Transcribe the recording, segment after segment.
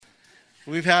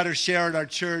We've had her share at our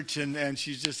church, and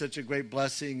she's just such a great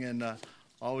blessing, and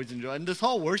always enjoy. And this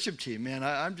whole worship team, man,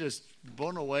 I'm just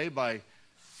blown away by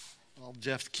all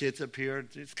Jeff's kids up here.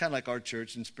 It's kind of like our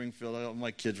church in Springfield. All my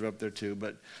kids are up there too,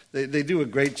 but they do a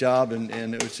great job,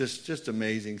 and it was just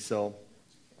amazing. So,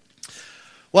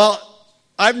 well,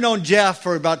 I've known Jeff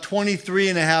for about 23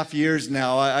 and a half years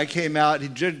now. I came out,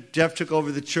 Jeff took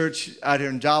over the church out here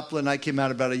in Joplin. I came out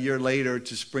about a year later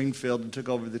to Springfield and took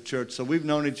over the church. So we've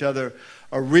known each other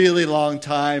a really long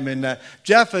time. And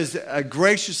Jeff has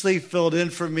graciously filled in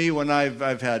for me when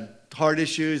I've had heart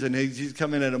issues, and he's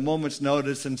come in at a moment's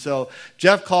notice. And so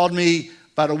Jeff called me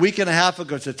about a week and a half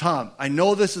ago and said, Tom, I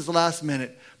know this is the last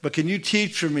minute, but can you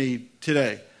teach for me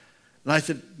today? And I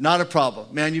said, not a problem.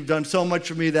 Man, you've done so much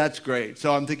for me, that's great.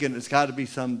 So I'm thinking it's got to be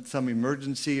some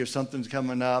emergency or something's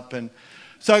coming up. And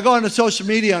so I go onto social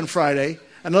media on Friday,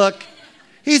 and look,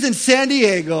 he's in San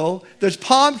Diego. There's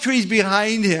palm trees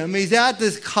behind him. He's at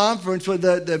this conference with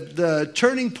the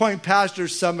Turning Point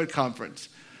Pastors Summit Conference.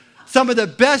 Some of the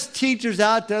best teachers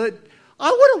out there. I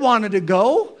would have wanted to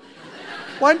go.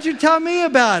 Why didn't you tell me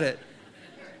about it?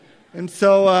 And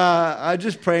so I'm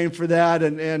just praying for that,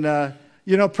 and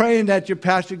praying that your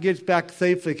pastor gets back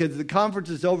safely, because the conference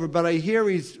is over, but I hear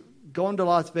he's going to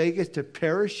Las Vegas to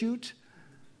parachute.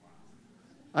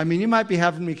 I mean, you might be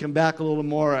having me come back a little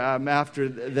more after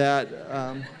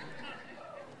that.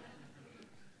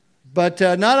 But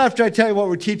not after I tell you what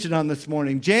we're teaching on this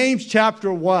morning. James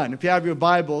chapter 1. If you have your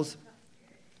Bibles,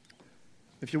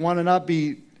 if you want to not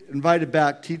be invited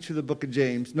back, teach through the book of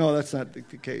James. No, that's not the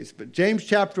case. But James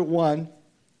chapter 1. I'm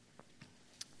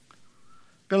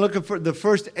going to look at the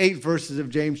first 8 verses of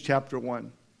James chapter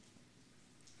 1.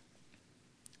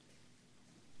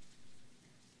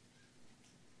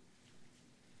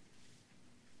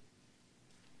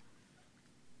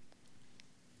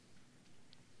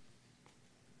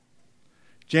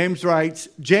 James writes,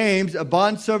 James, a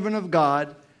bondservant of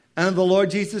God and of the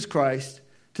Lord Jesus Christ,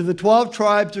 to the 12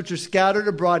 tribes which are scattered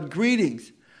abroad,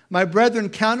 greetings. My brethren,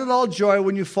 count it all joy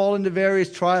when you fall into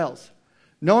various trials,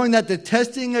 knowing that the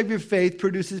testing of your faith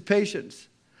produces patience.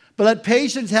 But let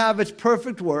patience have its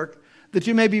perfect work, that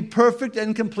you may be perfect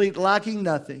and complete, lacking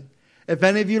nothing. If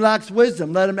any of you lacks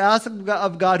wisdom, let him ask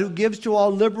of God, who gives to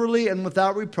all liberally and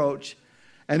without reproach,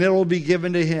 and it will be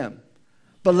given to him.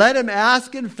 But let him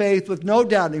ask in faith with no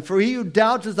doubting, for he who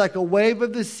doubts is like a wave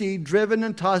of the sea, driven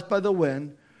and tossed by the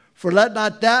wind. For let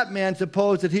not that man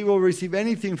suppose that he will receive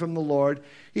anything from the Lord.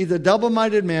 He's a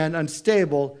double-minded man,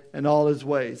 unstable in all his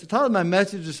ways. The title of my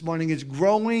message this morning is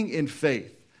Growing in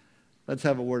Faith. Let's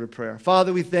have a word of prayer.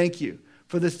 Father, we thank you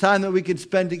for this time that we can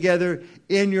spend together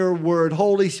in your word.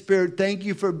 Holy Spirit, thank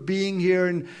you for being here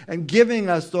and giving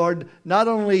us, Lord, not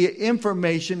only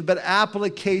information, but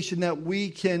application that we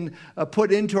can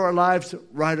put into our lives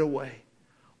right away.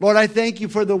 Lord, I thank you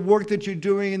for the work that you're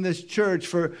doing in this church,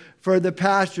 for the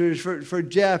pastors, for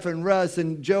Jeff and Russ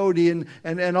and Jody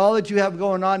and all that you have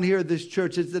going on here at this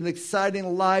church. It's an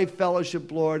exciting live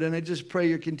fellowship, Lord, and I just pray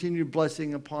your continued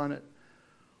blessing upon it.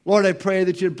 Lord, I pray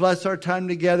that you'd bless our time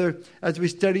together as we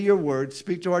study your word,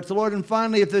 speak to our hearts. Lord, and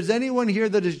finally, if there's anyone here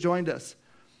that has joined us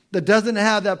that doesn't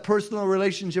have that personal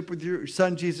relationship with your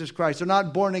son, Jesus Christ, they're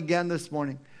not born again this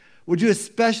morning, would you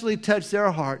especially touch their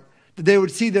heart, that they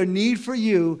would see their need for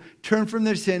you, turn from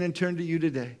their sin, and turn to you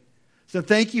today. So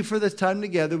thank you for this time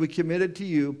together. We commit it to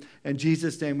you. In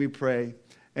Jesus' name we pray.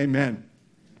 Amen.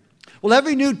 Well,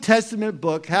 every New Testament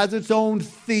book has its own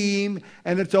theme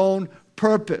and its own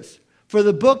purpose. For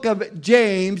the book of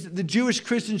James, the Jewish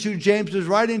Christians who James was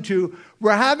writing to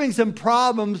were having some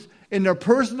problems in their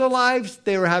personal lives.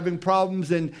 They were having problems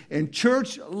in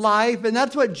church life. And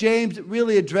that's what James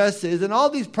really addresses. And all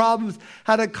these problems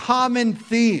had a common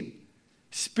theme: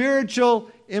 spiritual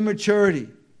immaturity.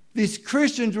 These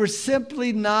Christians were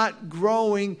simply not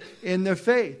growing in their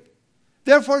faith.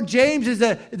 Therefore, James is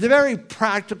a very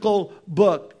practical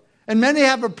book. And many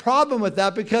have a problem with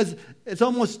that because it's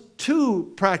almost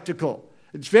too practical.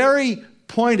 It's very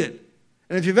pointed.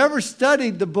 And if you've ever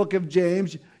studied the book of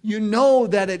James, you know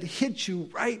that it hits you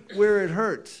right where it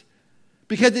hurts,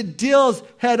 because it deals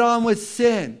head on with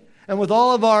sin and with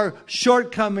all of our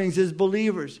shortcomings as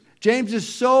believers. James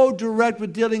is so direct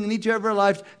with dealing in each of our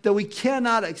lives that we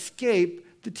cannot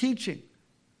escape the teaching.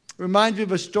 It reminds me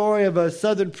of a story of a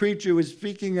southern preacher who was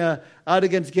speaking out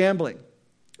against gambling.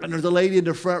 And there's a lady in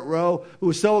the front row who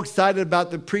was so excited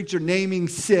about the preacher naming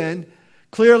sin.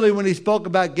 Clearly, when he spoke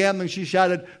about gambling, she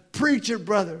shouted, "Preach it,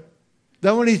 brother."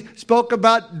 Then when he spoke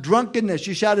about drunkenness,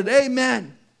 she shouted,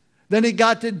 "Amen." Then he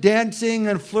got to dancing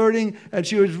and flirting, and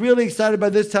she was really excited by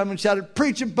this time and shouted,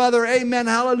 "Preach it, brother, amen,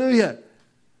 hallelujah."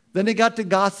 Then he got to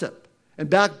gossip and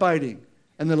backbiting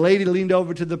And the lady leaned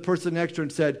over to the person next to her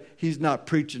and said, he's not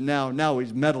preaching now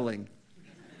he's meddling.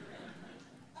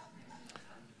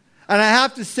 And I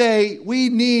have to say, we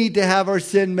need to have our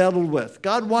sin meddled with.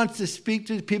 God wants to speak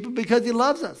to people because he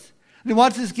loves us. And he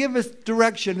wants to give us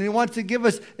direction. And he wants to give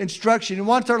us instruction. He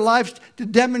wants our lives to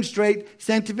demonstrate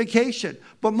sanctification.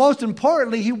 But most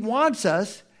importantly,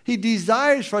 he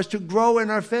desires for us to grow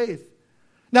in our faith.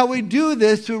 Now, we do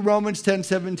this through Romans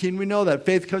 10:17. We know that.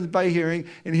 Faith comes by hearing,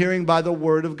 and hearing by the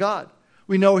word of God.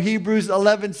 We know Hebrews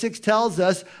 11:6 tells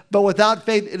us, but without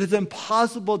faith it is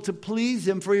impossible to please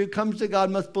him, for he who comes to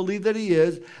God must believe that he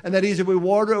is, and that he's a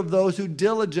rewarder of those who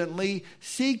diligently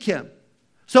seek him.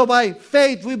 So by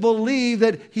faith we believe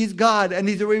that he's God, and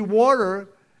he's a rewarder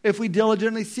if we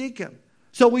diligently seek him.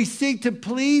 So we seek to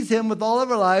please him with all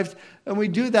of our lives, and we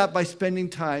do that by spending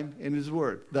time in his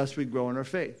word. Thus we grow in our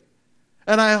faith.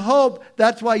 And I hope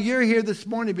that's why you're here this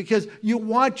morning, because you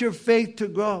want your faith to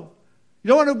grow. You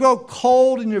don't want to grow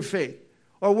cold in your faith,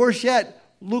 or worse yet,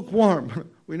 lukewarm.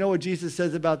 We know what Jesus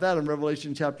says about that in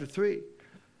Revelation chapter 3.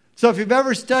 So if you've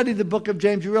ever studied the book of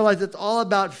James, you realize it's all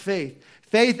about faith.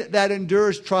 Faith that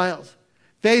endures trials.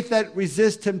 Faith that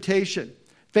resists temptation.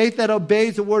 Faith that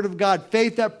obeys the word of God.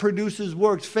 Faith that produces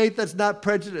works. Faith that's not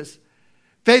prejudiced.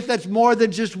 Faith that's more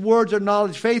than just words or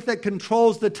knowledge. Faith that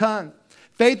controls the tongue.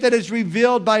 Faith that is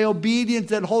revealed by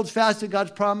obedience that holds fast to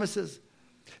God's promises.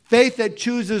 Faith that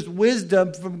chooses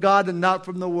wisdom from God and not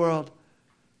from the world.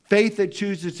 Faith that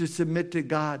chooses to submit to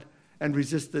God and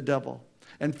resist the devil.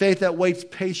 And faith that waits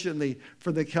patiently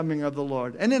for the coming of the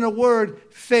Lord. And in a word,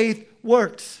 faith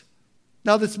works.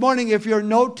 Now this morning, if you're a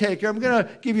note taker, I'm going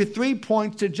to give you 3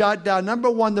 points to jot down.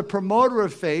 Number 1, the promoter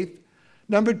of faith.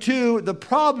 Number 2, the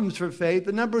problems for faith.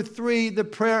 And number 3, the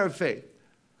prayer of faith.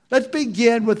 Let's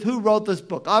begin with who wrote this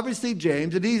book. Obviously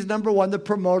James, and he's number 1, the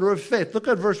promoter of faith. Look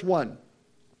at verse 1.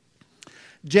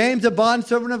 James, a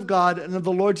bondservant of God and of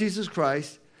the Lord Jesus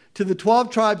Christ, to the 12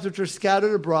 tribes which are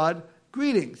scattered abroad,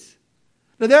 greetings.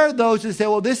 Now there are those who say,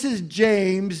 well, this is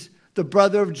James, the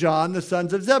brother of John, the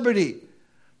sons of Zebedee.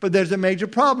 But there's a major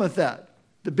problem with that.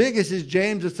 The biggest is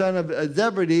James, the son of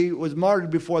Zebedee, was martyred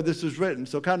before this was written.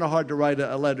 So kind of hard to write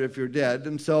a letter if you're dead.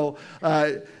 And so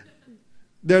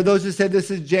there are those who say this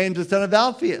is James, the son of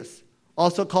Alphaeus,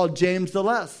 also called James the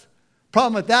Less.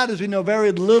 Problem with that is we know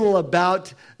very little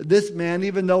about this man.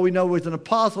 Even though we know he was an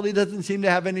apostle, he doesn't seem to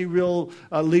have any real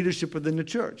leadership within the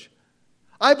church.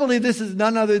 I believe this is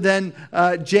none other than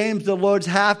James, the Lord's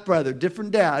half-brother,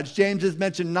 different dads. James is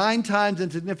mentioned 9 times in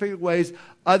significant ways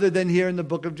other than here in the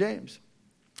book of James.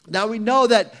 Now we know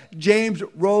that James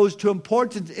rose to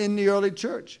importance in the early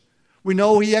church. We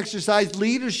know he exercised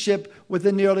leadership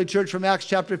within the early church from Acts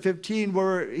chapter 15,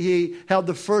 where he held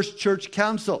the first church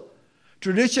council.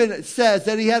 Tradition says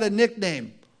that he had a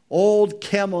nickname, Old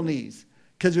Camel Knees,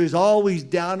 because he was always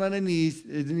down on his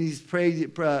knees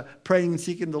praying and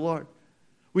seeking the Lord.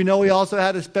 We know he also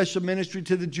had a special ministry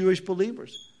to the Jewish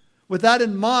believers. With that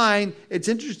in mind, it's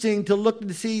interesting to look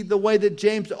and see the way that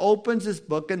James opens this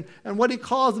book and what he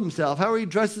calls himself, how he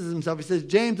addresses himself. He says,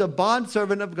 James, a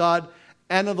bondservant of God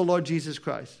and of the Lord Jesus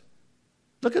Christ.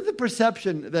 Look at the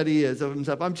perception that he is of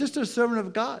himself. I'm just a servant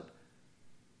of God.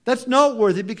 That's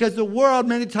noteworthy because the world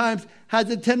many times has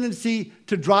a tendency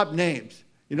to drop names.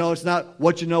 You know, it's not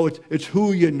what you know, it's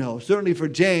who you know. Certainly for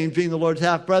James, being the Lord's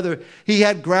half-brother, he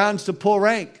had grounds to pull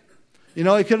rank. You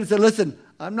know, he could have said, listen,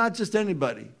 I'm not just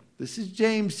anybody. This is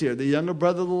James here, the younger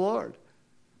brother of the Lord.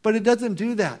 But he doesn't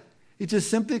do that. He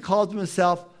just simply calls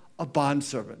himself a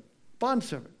bondservant.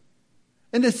 Bondservant.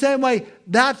 In the same way,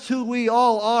 that's who we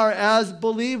all are as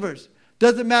believers.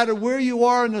 Doesn't matter where you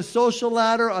are on the social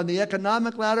ladder, on the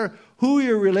economic ladder, who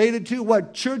you're related to,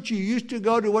 what church you used to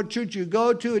go to, what church you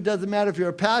go to. It doesn't matter if you're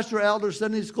a pastor, elder,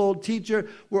 Sunday school teacher.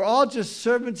 We're all just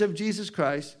servants of Jesus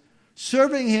Christ,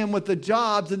 serving him with the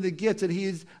jobs and the gifts that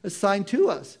he's assigned to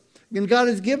us. And God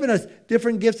has given us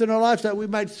different gifts in our lives that we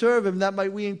might serve him, that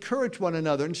might we encourage one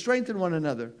another and strengthen one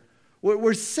another.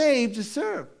 We're saved to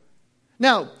serve.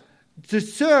 Now, to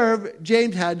serve,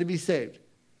 James had to be saved.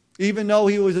 Even though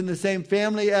he was in the same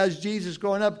family as Jesus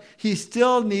growing up, he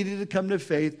still needed to come to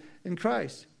faith in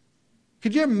Christ.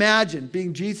 Could you imagine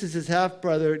being Jesus'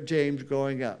 half-brother, James,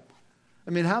 growing up?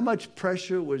 I mean, how much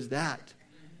pressure was that?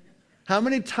 How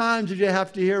many times did you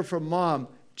have to hear from Mom,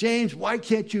 James, why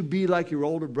can't you be like your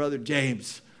older brother,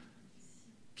 James?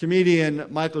 Comedian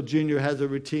Michael Jr. has a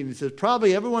routine. He says,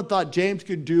 probably everyone thought James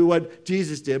could do what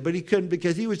Jesus did, but he couldn't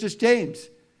because he was just James.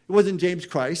 It wasn't James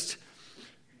Christ.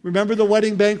 Remember the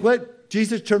wedding banquet?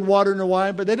 Jesus turned water into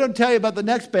wine, but they don't tell you about the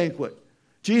next banquet.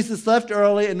 Jesus left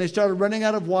early and they started running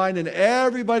out of wine and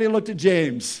everybody looked at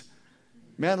James.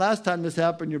 Man, last time this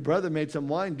happened, your brother made some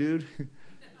wine, dude.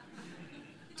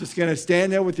 Just going to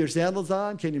stand there with your sandals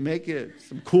on? Can you make it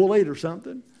some Kool-Aid or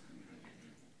something?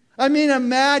 I mean,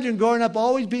 imagine growing up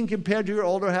always being compared to your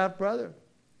older half-brother.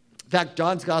 In fact,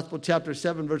 John's Gospel, chapter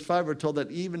 7, verse 5, we're told that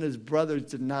even his brothers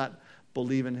did not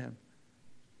believe in him.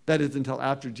 That is until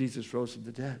after Jesus rose from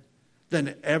the dead.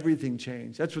 Then everything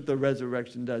changed. That's what the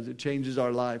resurrection does. It changes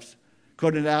our lives.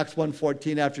 According to Acts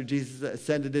 1:14, after Jesus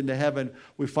ascended into heaven,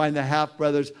 we find the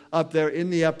half-brothers up there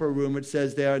in the upper room, it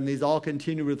says there, and these all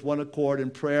continued with one accord in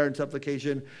prayer and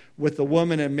supplication with the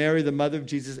woman and Mary, the mother of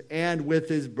Jesus, and with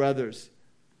his brothers.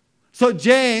 So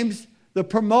James, the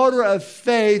promoter of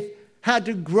faith, had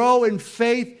to grow in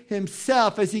faith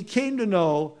himself as he came to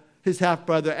know his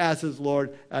half-brother as his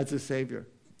Lord, as his Savior.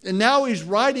 And now he's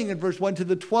writing in verse 1 to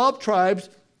the 12 tribes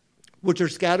which are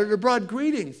scattered abroad,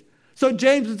 greetings. So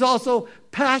James is also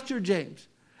Pastor James.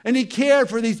 And he cared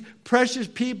for these precious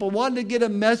people, wanted to get a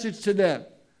message to them.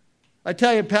 I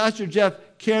tell you, Pastor Jeff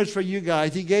cares for you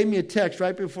guys. He gave me a text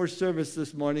right before service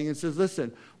this morning and says,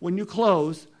 listen, when you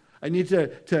close, I need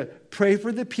to pray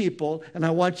for the people, and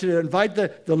I want you to invite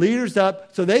the leaders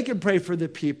up so they can pray for the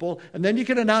people, and then you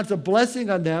can announce a blessing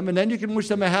on them, and then you can wish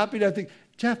them a happy day. I think,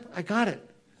 Jeff, I got it.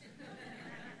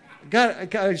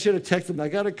 I should have texted him. I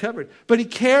got it covered. But he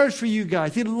cares for you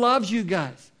guys. He loves you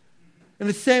guys. In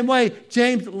the same way,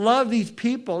 James loved these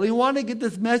people. He wanted to get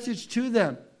this message to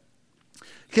them.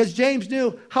 Because James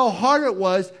knew how hard it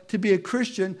was to be a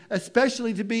Christian,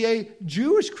 especially to be a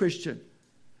Jewish Christian.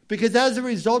 Because as a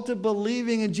result of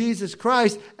believing in Jesus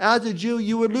Christ, as a Jew,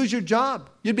 you would lose your job.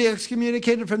 You'd be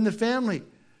excommunicated from the family.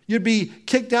 You'd be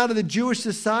kicked out of the Jewish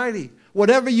society.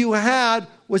 Whatever you had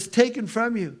was taken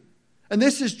from you. And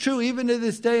this is true even to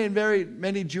this day in very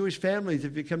many Jewish families.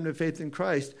 If you come to faith in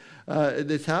Christ,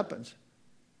 this happens.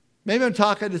 Maybe I'm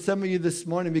talking to some of you this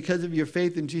morning because of your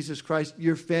faith in Jesus Christ,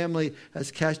 your family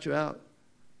has cast you out.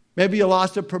 Maybe you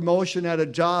lost a promotion at a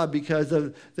job because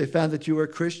they found that you were a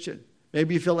Christian.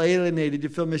 Maybe you feel alienated, you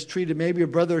feel mistreated. Maybe your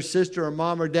brother or sister or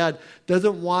mom or dad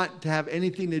doesn't want to have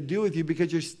anything to do with you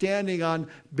because you're standing on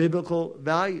biblical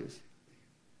values.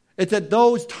 It's at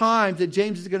those times that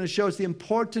James is going to show us the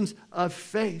importance of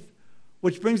faith,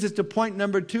 which brings us to point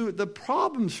number 2, the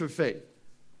problems for faith.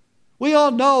 We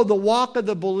all know the walk of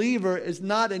the believer is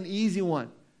not an easy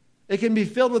one. It can be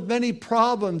filled with many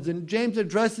problems, and James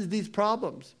addresses these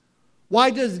problems.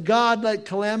 Why does God let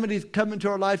calamities come into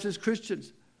our lives as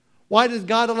Christians? Why does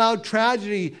God allow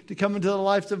tragedy to come into the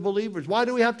lives of believers? Why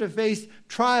do we have to face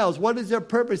trials? What is their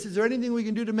purpose? Is there anything we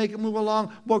can do to make it move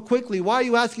along more quickly? Why are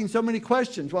you asking so many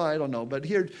questions? Well, I don't know. But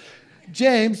here,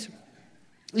 James,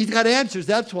 he's got answers.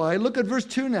 That's why. Look at verse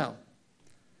 2 now.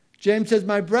 James says,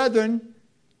 my brethren,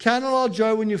 count it all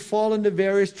joy when you fall into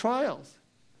various trials.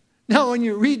 Now, when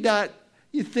you read that,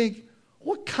 you think,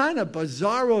 what kind of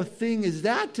bizarro thing is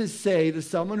that to say to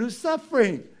someone who's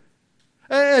suffering?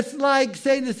 It's like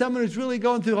saying to someone who's really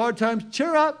going through hard times,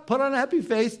 cheer up, put on a happy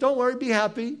face, don't worry, be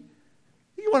happy.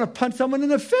 You want to punch someone in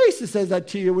the face that says that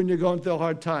to you when you're going through a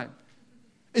hard time.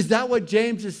 Is that what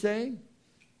James is saying?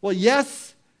 Well,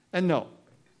 yes and no.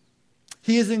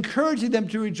 He is encouraging them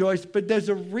to rejoice, but there's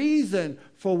a reason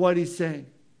for what he's saying.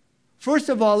 First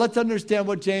of all, let's understand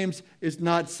what James is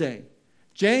not saying.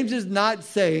 James is not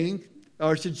saying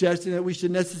or suggesting that we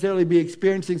should necessarily be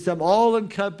experiencing some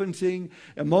all-encompassing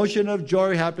emotion of joy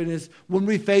or happiness when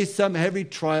we face some heavy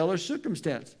trial or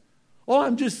circumstance. Oh,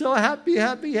 I'm just so happy.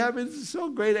 This is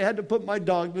so great. I had to put my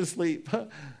dog to sleep.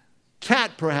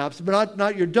 Cat, perhaps, but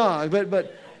not your dog.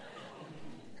 But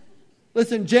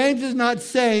listen, James is not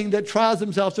saying that trials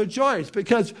themselves are joyous,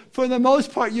 because for the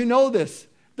most part, you know this.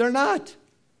 They're not.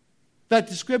 In fact,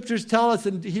 the scriptures tell us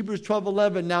in Hebrews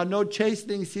 12:11, now no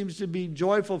chastening seems to be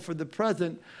joyful for the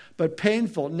present, but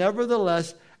painful.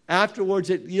 Nevertheless, afterwards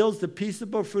it yields the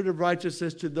peaceable fruit of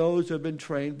righteousness to those who have been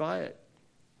trained by it.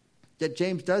 Yet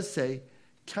James does say,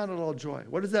 count it all joy.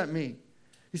 What does that mean?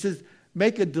 He says,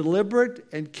 make a deliberate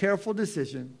and careful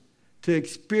decision to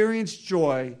experience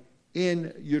joy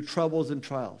in your troubles and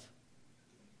trials.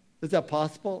 Is that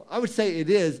possible? I would say it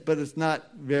is, but it's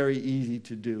not very easy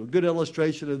to do. A good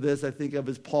illustration of this, I think, of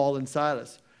is Paul and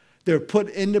Silas. They're put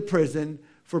into prison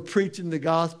for preaching the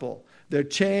gospel. They're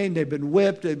chained, they've been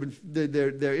whipped,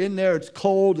 they're in there, it's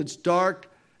cold, it's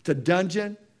dark, it's a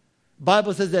dungeon. The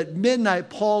Bible says at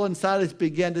midnight, Paul and Silas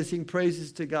began to sing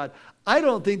praises to God. I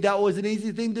don't think that was an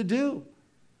easy thing to do.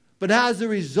 But as a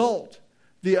result,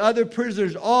 the other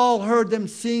prisoners all heard them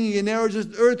singing, and there was just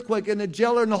an earthquake and a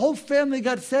jailer, and the whole family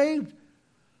got saved.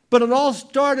 But it all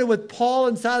started with Paul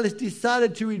and Silas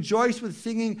decided to rejoice with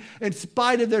singing in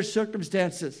spite of their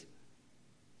circumstances.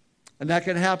 And that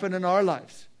can happen in our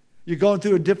lives. You're going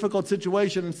through a difficult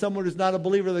situation, and someone who's not a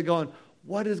believer, they're going,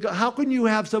 How can you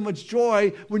have so much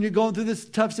joy when you're going through this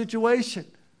tough situation?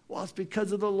 Well, it's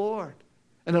because of the Lord.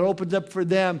 And it opens up for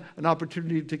them an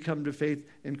opportunity to come to faith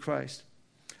in Christ.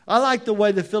 I like the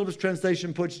way the Phillips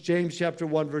translation puts James chapter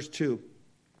 1, verse 2.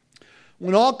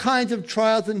 When all kinds of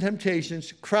trials and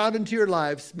temptations crowd into your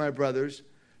lives, my brothers,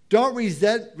 don't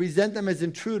resent them as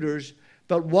intruders,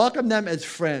 but welcome them as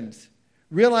friends.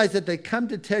 Realize that they come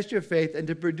to test your faith and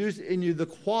to produce in you the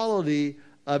quality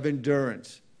of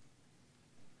endurance.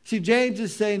 See, James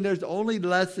is saying there's only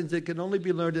lessons that can only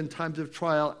be learned in times of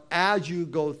trial as you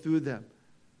go through them.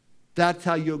 That's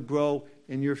how you'll grow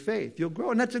in your faith. You'll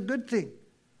grow, and that's a good thing.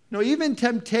 No, even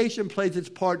temptation plays its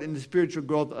part in the spiritual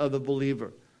growth of the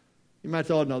believer. You might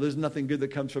say, oh, no, there's nothing good that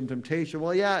comes from temptation.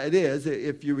 Well, yeah, it is.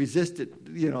 If you resist it,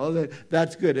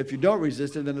 that's good. If you don't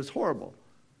resist it, then it's horrible.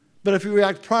 But if you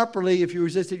react properly, if you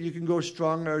resist it, you can grow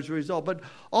stronger as a result. But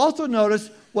also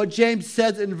notice what James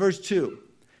says in verse 2.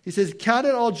 He says, count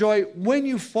it all joy when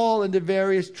you fall into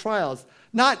various trials,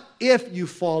 not if you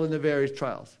fall into various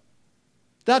trials.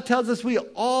 That tells us we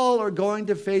all are going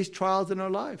to face trials in our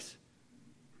lives.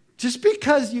 Just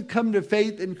because you come to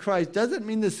faith in Christ doesn't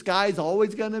mean the sky's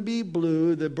always going to be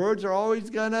blue, the birds are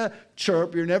always going to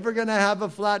chirp, you're never going to have a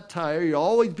flat tire, you'll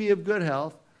always be of good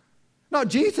health. No,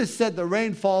 Jesus said the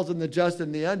rain falls on the just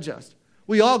and the unjust.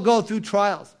 We all go through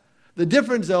trials. The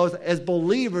difference, though, is as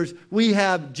believers, we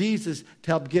have Jesus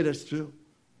to help get us through.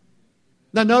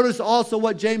 Now, notice also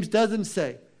what James doesn't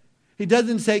say. He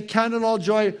doesn't say, count it all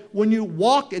joy when you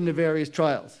walk into various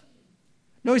trials.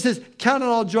 No, he says, count it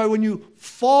all joy when you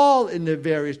fall into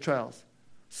various trials.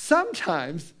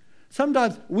 Sometimes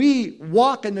we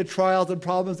walk into trials and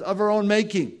problems of our own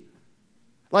making.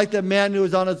 Like the man who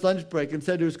was on his lunch break and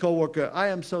said to his coworker, I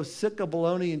am so sick of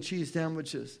bologna and cheese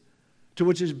sandwiches. To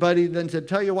which his buddy then said,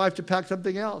 tell your wife to pack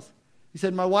something else. He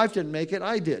said, my wife didn't make it,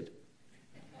 I did.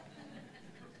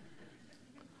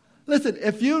 Listen,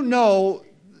 if you know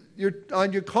you're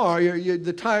on your car,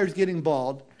 the tire's getting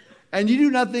bald, and you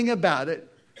do nothing about it,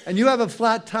 and you have a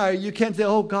flat tire, you can't say,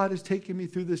 oh, God is taking me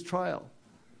through this trial.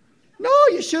 No,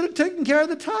 you should have taken care of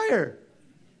the tire.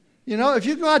 If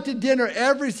you go out to dinner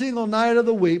every single night of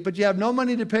the week, but you have no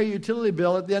money to pay your utility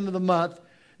bill at the end of the month,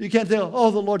 you can't say,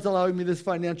 oh, the Lord's allowing me this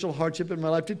financial hardship in my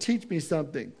life to teach me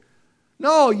something.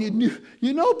 No, you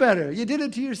know better. You did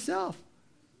it to yourself.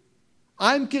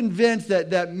 I'm convinced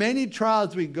that many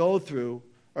trials we go through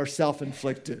are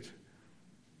self-inflicted.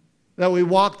 That we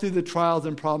walk through the trials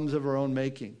and problems of our own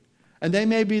making. And they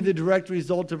may be the direct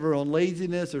result of our own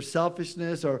laziness or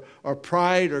selfishness or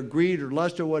pride or greed or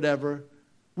lust or whatever.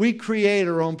 We create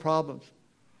our own problems.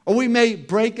 Or we may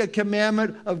break a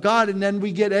commandment of God and then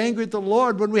we get angry at the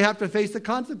Lord when we have to face the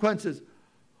consequences.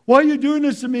 Why are you doing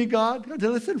this to me, God? God said,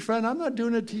 listen, friend, I'm not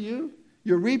doing it to you.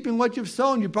 You're reaping what you've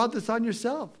sown. You brought this on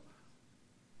yourself.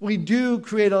 We do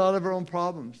create a lot of our own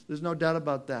problems. There's no doubt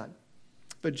about that.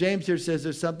 But James here says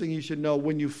there's something you should know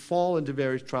when you fall into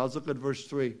various trials. Look at verse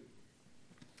 3.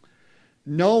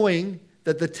 Knowing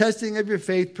that the testing of your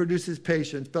faith produces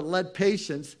patience, but let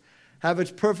patience have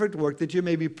its perfect work, that you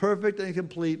may be perfect and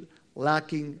complete,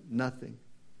 lacking nothing. Do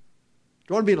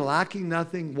you want to be lacking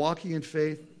nothing, walking in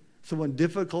faith, so when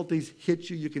difficulties hit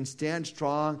you, you can stand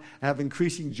strong and have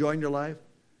increasing joy in your life?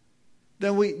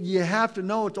 Then you have to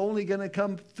know it's only going to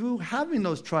come through having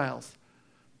those trials,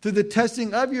 through the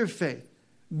testing of your faith.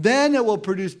 Then it will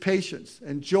produce patience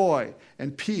and joy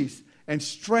and peace and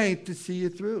strength to see you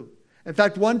through. In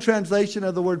fact, one translation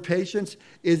of the word patience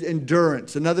is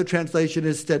endurance. Another translation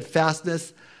is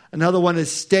steadfastness. Another one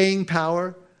is staying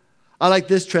power. I like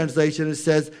this translation. It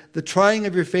says, the trying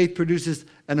of your faith produces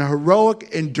an heroic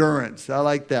endurance. I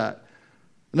like that.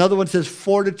 Another one says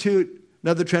fortitude.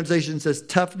 Another translation says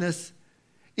toughness.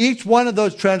 Each one of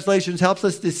those translations helps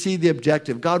us to see the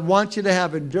objective. God wants you to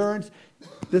have endurance.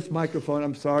 This microphone,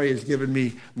 I'm sorry, is giving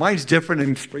me, mine's different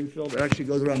in Springfield. It actually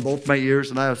goes around both my ears,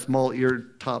 and I have small ear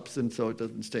tops, and so it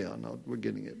doesn't stay on. No, we're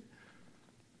getting it.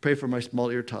 Pray for my small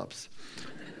ear tops.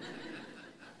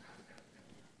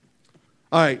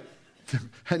 All right,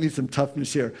 I need some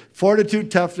toughness here.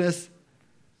 Fortitude, toughness.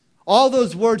 All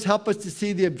those words help us to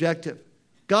see the objective.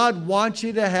 God wants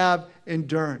you to have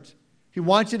endurance. He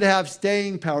wants you to have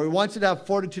staying power. He wants you to have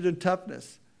fortitude and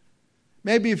toughness.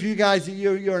 Maybe if you guys,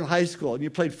 you're in high school and you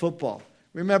played football,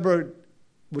 remember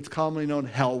what's commonly known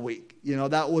Hell Week.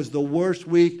 That was the worst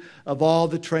week of all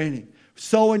the training.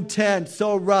 So intense,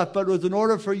 so rough, but it was in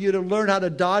order for you to learn how to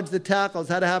dodge the tackles,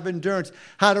 how to have endurance,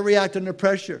 how to react under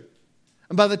pressure.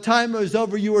 And by the time it was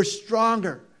over, you were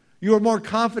stronger. You were more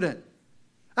confident.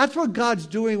 That's what God's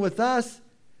doing with us.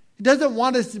 He doesn't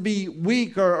want us to be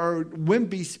weak or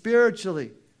wimpy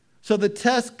spiritually. So the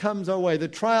test comes our way. The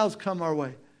trials come our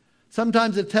way.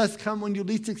 Sometimes the tests come when you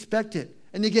least expect it.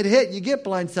 And you get hit. You get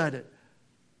blindsided.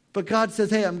 But God says,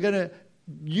 hey, I'm going to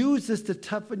use this to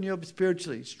toughen you up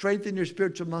spiritually. Strengthen your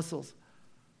spiritual muscles.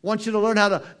 I want you to learn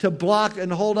how to block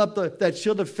and hold up that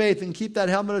shield of faith and keep that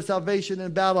helmet of salvation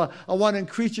in battle. I want to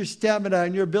increase your stamina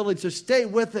and your ability. So stay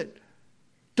with it.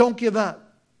 Don't give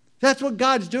up. That's what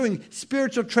God's doing.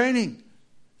 Spiritual training.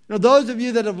 Those of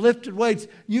you that have lifted weights,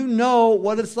 you know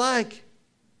what it's like.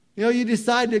 You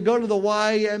decide to go to the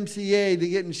YMCA to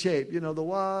get in shape. The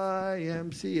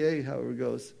YMCA, however it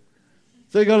goes.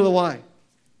 So you go to the Y.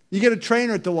 You get a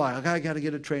trainer at the Y. I got to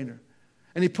get a trainer.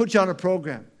 And he puts you on a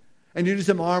program. And you do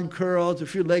some arm curls, a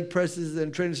few leg presses,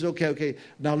 and the trainer says, okay,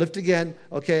 now lift again.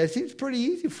 Okay, it seems pretty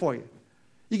easy for you.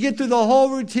 You get through the whole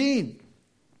routine.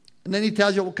 And then he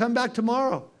tells you, well, come back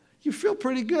tomorrow. You feel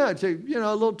pretty good. So, a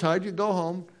little tired, you go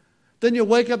home. Then you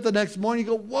wake up the next morning,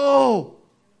 you go, whoa,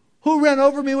 who ran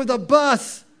over me with a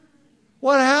bus?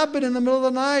 What happened in the middle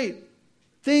of the night?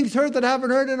 Things hurt that I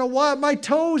haven't hurt in a while. My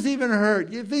toes even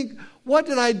hurt. You think, what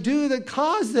did I do that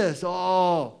caused this?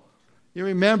 Oh, you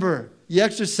remember, you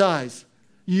exercise.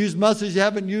 You use muscles you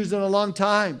haven't used in a long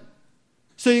time.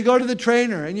 So you go to the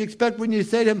trainer and you expect when you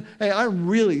say to him, hey, I'm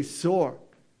really sore.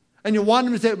 And you want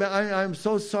him to say, I'm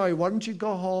so sorry. Why don't you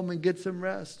go home and get some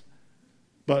rest?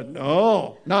 But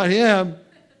no, not him.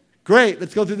 Great,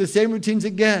 let's go through the same routines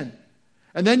again.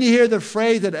 And then you hear the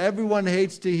phrase that everyone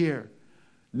hates to hear.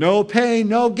 No pain,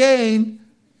 no gain.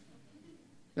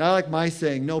 And I like my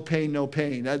saying, no pain, no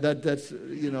pain. That's.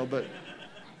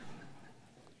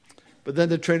 But then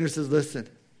the trainer says, listen,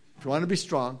 if you want to be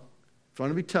strong, if you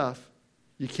want to be tough,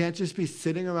 you can't just be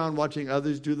sitting around watching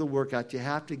others do the workout. You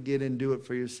have to get in and do it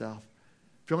for yourself.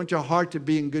 If you want your heart to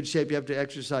be in good shape, you have to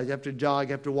exercise, you have to jog,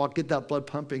 you have to walk, get that blood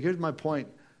pumping. Here's my point.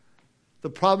 The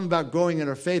problem about growing in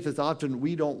our faith is often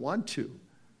we don't want to.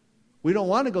 We don't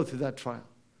want to go through that trial.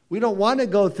 We don't want to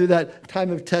go through that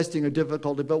time of testing or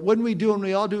difficulty. But when we do, and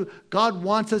we all do, God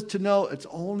wants us to know it's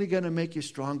only going to make you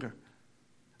stronger.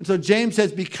 And so James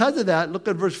says, because of that, look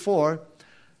at verse 4,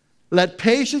 let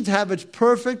patience have its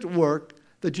perfect work,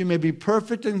 that you may be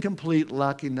perfect and complete,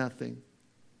 lacking nothing.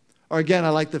 Or again, I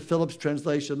like the Phillips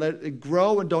translation, let it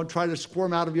grow and don't try to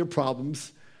squirm out of your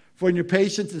problems. For when your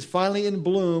patience is finally in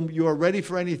bloom, you are ready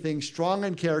for anything, strong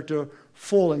in character,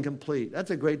 full and complete.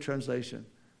 That's a great translation.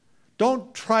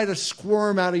 Don't try to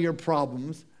squirm out of your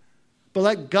problems, but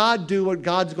let God do what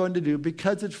God's going to do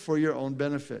because it's for your own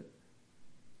benefit.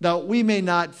 Now, we may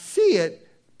not see it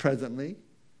presently,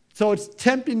 so it's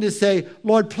tempting to say,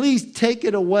 Lord, please take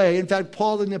it away. In fact,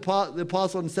 Paul, the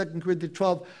apostle in 2 Corinthians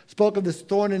 12, spoke of this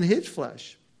thorn in his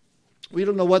flesh. We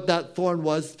don't know what that thorn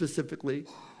was specifically.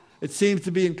 It seems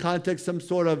to be in context some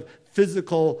sort of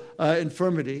physical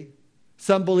infirmity.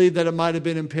 Some believe that it might have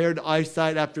been impaired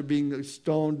eyesight after being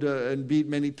stoned and beat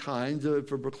many times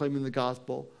for proclaiming the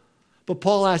gospel. But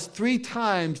Paul asked 3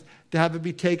 times to have it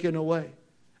be taken away.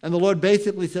 And the Lord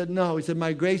basically said, no. He said,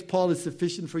 my grace, Paul, is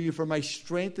sufficient for you, for my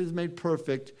strength is made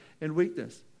perfect in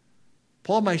weakness.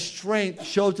 Paul, my strength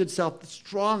shows itself the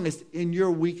strongest in your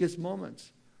weakest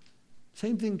moments.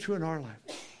 Same thing true in our life.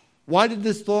 Why did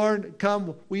this thorn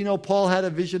come? We know Paul had a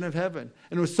vision of heaven.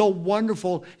 And it was so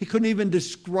wonderful, he couldn't even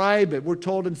describe it. We're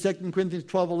told in 2 Corinthians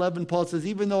 12:11, Paul says,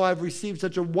 even though I've received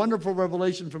such a wonderful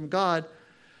revelation from God,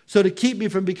 so to keep me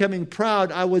from becoming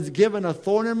proud, I was given a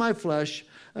thorn in my flesh,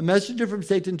 a messenger from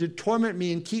Satan to torment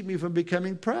me and keep me from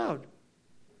becoming proud.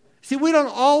 See, we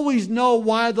don't always know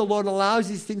why the Lord allows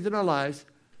these things in our lives,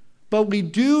 but we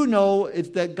do know it's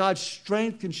that God's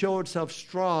strength can show itself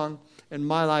strong in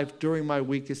my life during my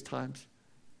weakest times.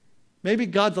 Maybe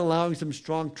God's allowing some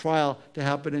strong trial to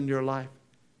happen in your life.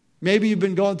 Maybe you've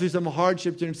been going through some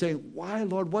hardships and you're saying, why,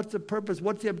 Lord? What's the purpose?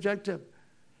 What's the objective?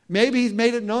 Maybe he's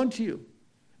made it known to you.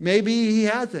 Maybe he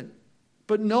hasn't.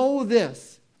 But know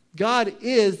this. God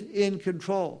is in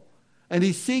control. And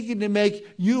he's seeking to make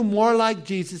you more like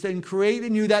Jesus and create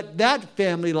in you that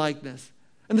family likeness.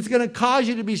 And it's going to cause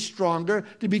you to be stronger,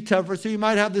 to be tougher, so you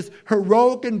might have this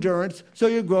heroic endurance, so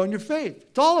you grow in your faith.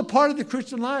 It's all a part of the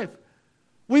Christian life.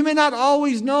 We may not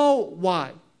always know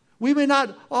why. We may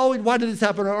not always, why did this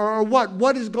happen, or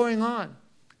what is going on?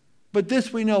 But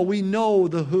this we know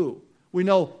the who. We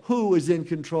know who is in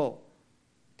control.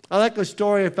 I like a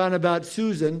story I found about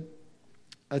Susan,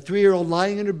 a 3-year-old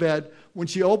lying in her bed. When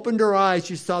she opened her eyes,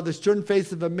 she saw the stern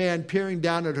face of a man peering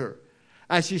down at her.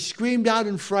 As she screamed out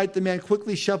in fright, the man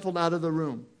quickly shuffled out of the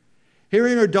room.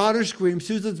 Hearing her daughter scream,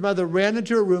 Susan's mother ran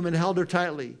into her room and held her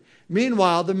tightly.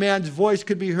 Meanwhile, the man's voice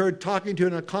could be heard talking to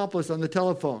an accomplice on the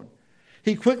telephone.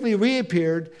 He quickly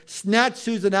reappeared, snatched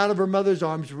Susan out of her mother's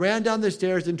arms, ran down the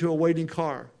stairs into a waiting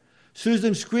car.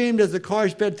 Susan screamed as the car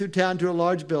sped through town to a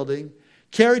large building.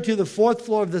 Carried to the fourth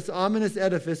floor of this ominous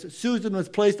edifice, Susan was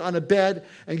placed on a bed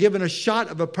and given a shot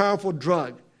of a powerful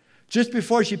drug. Just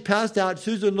before she passed out,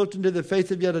 Susan looked into the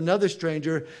face of yet another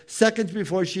stranger, seconds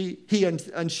before he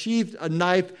unsheathed a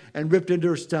knife and ripped into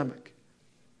her stomach.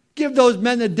 Give those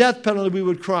men the death penalty, we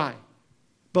would cry.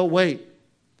 But wait,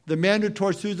 the man who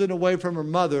tore Susan away from her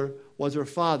mother was her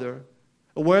father.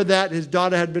 Aware that his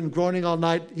daughter had been groaning all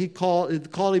night, the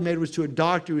call he made was to a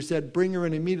doctor who said, bring her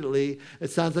in immediately.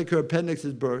 It sounds like her appendix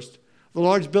has burst. The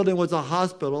large building was a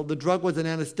hospital, the drug was an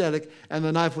anesthetic, and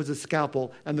the knife was a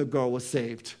scalpel, and the girl was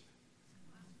saved.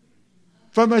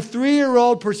 From a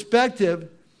 3-year-old perspective,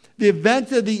 the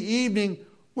events of the evening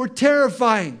were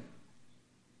terrifying.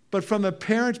 But from a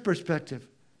parent's perspective,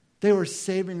 they were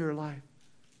saving her life.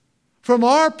 From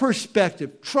our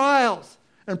perspective, trials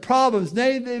and problems,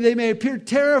 they may appear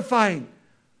terrifying,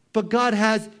 but God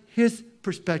has His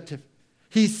perspective.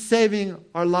 He's saving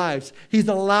our lives. He's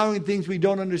allowing things we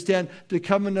don't understand to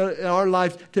come into our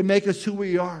lives to make us who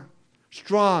we are.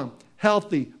 Strong,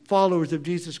 healthy followers of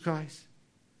Jesus Christ.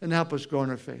 And help us grow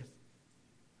in our faith.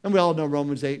 And we all know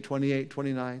Romans 8, 28,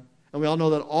 29. And we all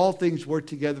know that all things work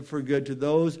together for good to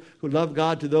those who love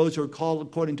God, to those who are called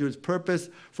according to His purpose,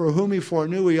 for whom He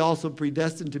foreknew, He also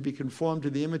predestined to be conformed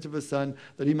to the image of His Son,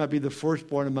 that He might be the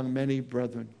firstborn among many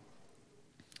brethren.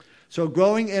 So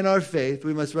growing in our faith,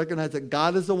 we must recognize that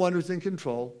God is the one who's in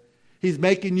control. He's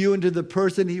making you into the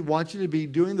person He wants you to be,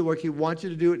 doing the work He wants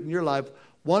you to do it in your life.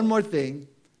 One more thing,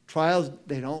 trials,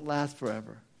 they don't last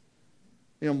forever.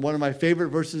 One of my favorite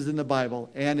verses in the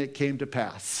Bible, and it came to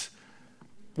pass.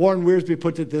 Warren Wiersbe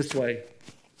puts it this way.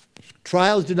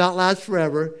 Trials do not last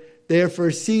forever. They are for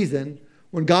a season.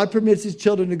 When God permits His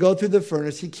children to go through the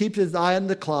furnace, He keeps His eye on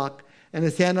the clock and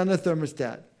His hand on the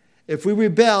thermostat. If we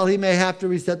rebel, He may have to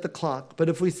reset the clock. But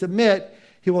if we submit,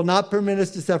 He will not permit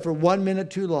us to suffer 1 minute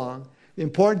too long. The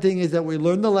important thing is that we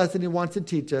learn the lesson He wants to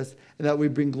teach us and that we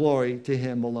bring glory to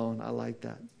Him alone. I like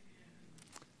that.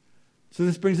 So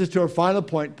this brings us to our final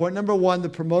point. Point number 1, the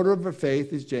promoter of our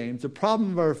faith is James. The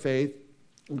problem of our faith,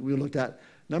 we looked at.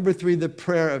 Number 3, the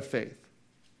prayer of faith.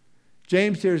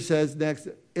 James here says next,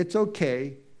 it's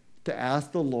okay to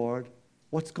ask the Lord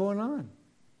what's going on.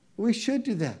 We should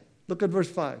do that. Look at verse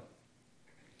 5.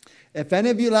 If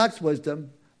any of you lacks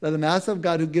wisdom, let him ask of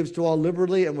God who gives to all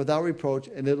liberally and without reproach,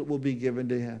 and it will be given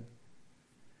to him.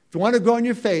 If you want to grow in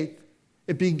your faith,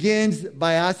 it begins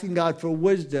by asking God for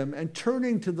wisdom and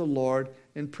turning to the Lord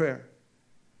in prayer.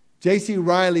 J.C.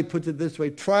 Riley puts it this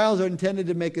way. Trials are intended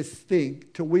to make us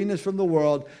think, to wean us from the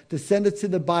world, to send us to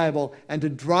the Bible, and to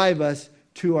drive us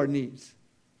to our knees.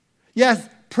 Yes,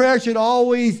 prayer should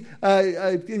always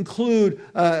include,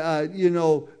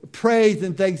 praise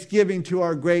and thanksgiving to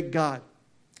our great God.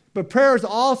 But prayer is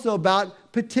also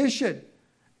about petition.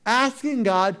 Asking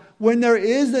God when there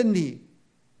is a need,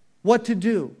 what to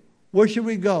do. Where should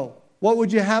we go? What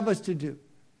would you have us to do?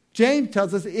 James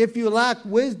tells us if you lack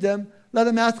wisdom, let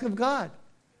him ask of God.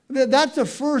 That's the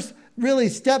first really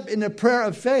step in the prayer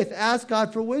of faith. Ask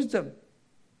God for wisdom.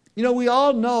 We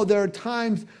all know there are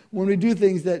times when we do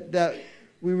things that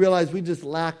we realize we just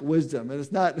lack wisdom. And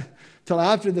it's not till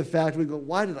after the fact we go,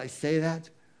 why did I say that?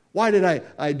 Why did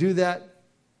I do that?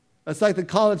 It's like the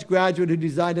college graduate who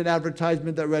designed an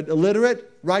advertisement that read,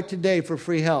 illiterate, write today for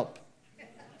free help.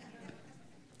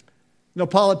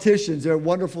 Politicians are a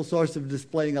wonderful source of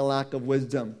displaying a lack of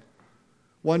wisdom.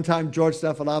 One time, George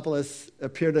Stephanopoulos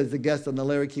appeared as a guest on the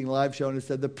Larry King Live show and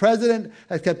said, the president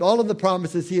has kept all of the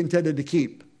promises he intended to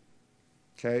keep.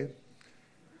 Okay?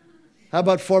 How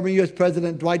about former U.S.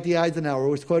 President Dwight D. Eisenhower,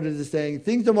 who was quoted as saying,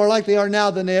 things are more like they are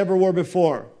now than they ever were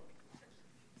before.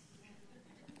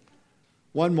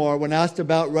 One more. When asked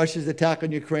about Russia's attack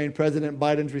on Ukraine, President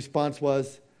Biden's response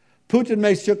was, Putin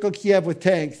may circle Kiev with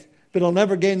tanks, but he'll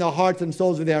never gain the hearts and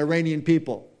souls of the Iranian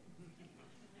people.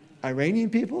 Iranian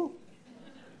people?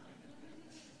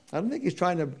 I don't think he's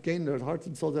trying to gain the hearts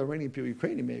and souls of Iranian people.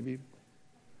 Ukrainian, maybe.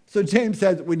 So James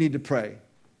says we need to pray.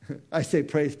 I say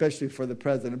pray especially for the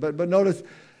president. But notice,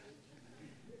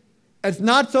 it's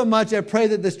not so much I pray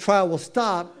that this trial will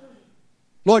stop.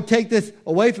 Lord, take this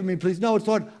away from me, please. No, it's,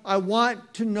 Lord, I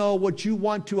want to know what you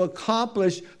want to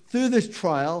accomplish through this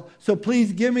trial. So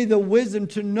please give me the wisdom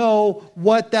to know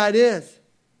what that is.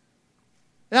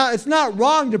 Now, it's not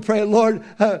wrong to pray, Lord,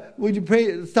 would you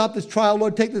pray, stop this trial?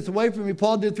 Lord, take this away from me.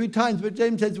 Paul did 3 times, but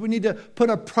James says we need to put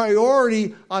a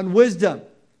priority on wisdom.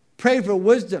 Pray for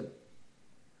wisdom.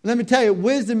 Let me tell you,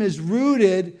 wisdom is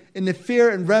rooted in the fear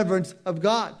and reverence of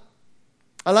God.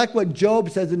 I like what Job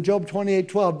says in Job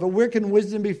 28:12. But where can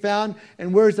wisdom be found,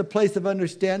 and where is the place of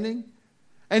understanding?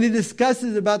 And he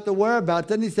discusses about the whereabouts.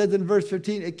 Then he says in verse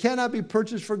 15, it cannot be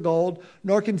purchased for gold,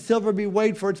 nor can silver be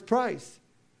weighed for its price.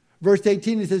 Verse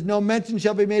 18, he says, no mention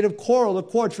shall be made of coral or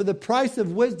quartz, for the price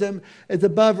of wisdom is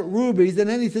above rubies. And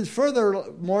then he says,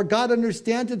 furthermore, God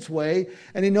understands its way,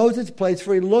 and he knows its place,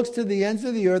 for he looks to the ends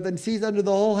of the earth and sees under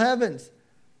the whole heavens.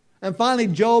 And finally,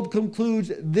 Job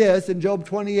concludes this in Job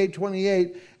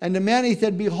 28:28. And the man, he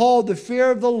said, behold, the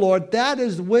fear of the Lord, that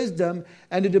is wisdom,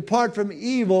 and to depart from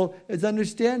evil is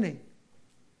understanding.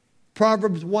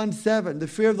 Proverbs 1:7, the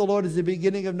fear of the Lord is the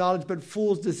beginning of knowledge, but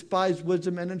fools despise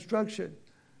wisdom and instruction.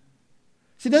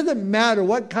 See, it doesn't matter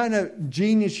what kind of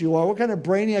genius you are, what kind of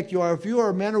brainiac you are. If you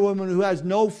are a man or woman who has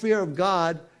no fear of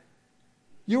God,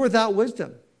 you're without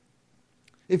wisdom.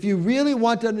 If you really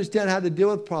want to understand how to deal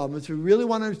with problems, if you really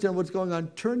want to understand what's going on,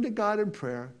 turn to God in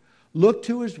prayer. Look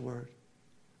to His Word.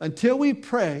 Until we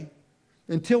pray,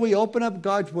 until we open up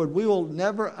God's Word, we will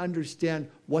never understand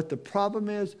what the problem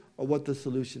is or what the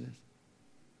solution is.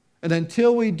 And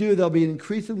until we do, there'll be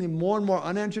increasingly more and more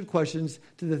unanswered questions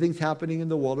to the things happening in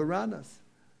the world around us.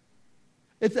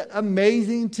 It's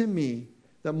amazing to me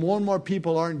that more and more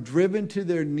people aren't driven to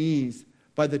their knees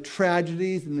by the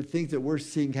tragedies and the things that we're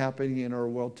seeing happening in our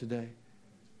world today.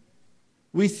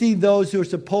 We see those who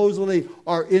supposedly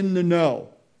are in the know,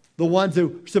 the ones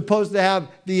who are supposed to have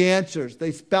the answers.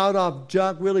 They spout off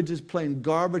junk, really just plain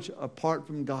garbage apart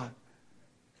from God.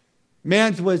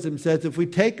 Man's wisdom says if we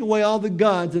take away all the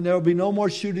guns, then there will be no more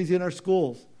shootings in our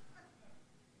schools.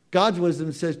 God's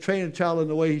wisdom says train a child in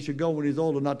the way he should go when he's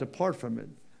old and not depart from it.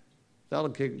 That'll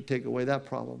take away that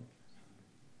problem.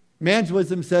 Man's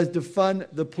wisdom says defund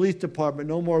the police department,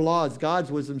 no more laws.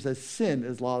 God's wisdom says sin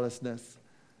is lawlessness.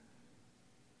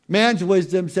 Man's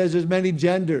wisdom says there's many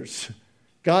genders.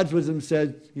 God's wisdom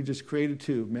says he just created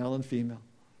two, male and female.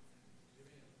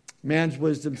 Man's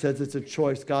wisdom says it's a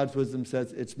choice. God's wisdom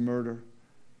says it's murder.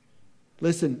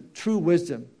 Listen, true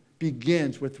wisdom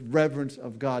begins with reverence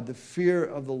of God, the fear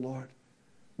of the Lord.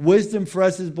 Wisdom for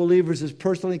us as believers is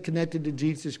personally connected to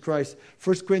Jesus Christ.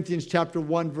 1 Corinthians chapter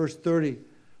 1, verse 30.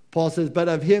 Paul says, but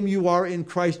of him you are in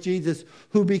Christ Jesus,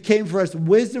 who became for us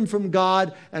wisdom from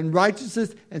God and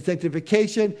righteousness and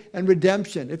sanctification and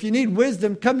redemption. If you need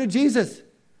wisdom, come to Jesus.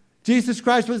 Jesus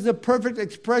Christ was the perfect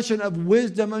expression of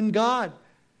wisdom in God.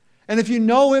 And if you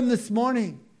know him this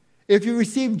morning, if you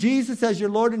receive Jesus as your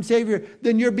Lord and Savior,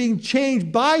 then you're being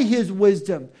changed by his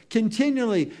wisdom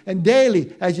continually and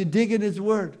daily as you dig in his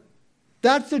word.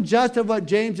 That's the gist of what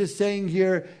James is saying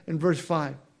here in verse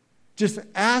 5. Just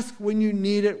ask when you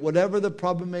need it, whatever the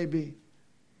problem may be.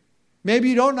 Maybe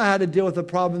you don't know how to deal with the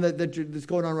problem that's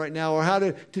going on right now, or how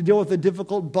to deal with a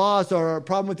difficult boss, or a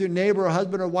problem with your neighbor, or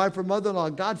husband, or wife, or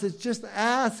mother-in-law. God says, just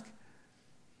ask.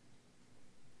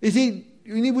 You see,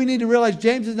 we need to realize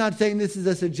James is not saying this is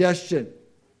a suggestion.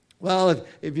 Well,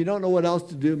 if you don't know what else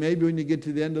to do, maybe when you get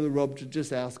to the end of the rope,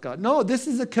 just ask God. No, this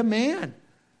is a command.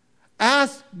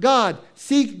 Ask God.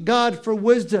 Seek God for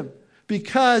wisdom,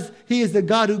 because he is the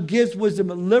God who gives wisdom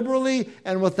liberally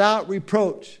and without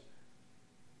reproach.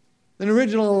 In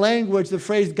original language, the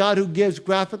phrase God who gives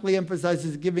graphically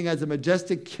emphasizes giving as a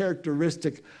majestic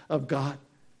characteristic of God.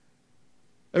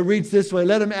 It reads this way: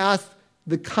 let him ask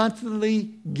the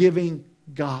constantly giving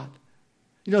God.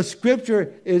 You know,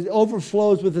 Scripture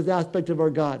overflows with this aspect of our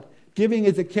God. Giving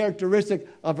is a characteristic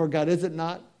of our God, is it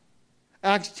not?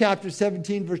 Acts chapter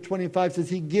 17, verse 25 says,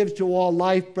 he gives to all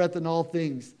life, breath, and all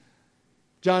things.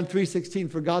 John 3:16,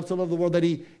 for God so loved the world that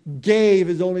he gave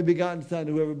his only begotten Son,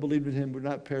 whoever believed in him would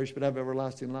not perish but have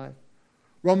everlasting life.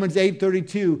 Romans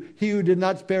 8:32, he who did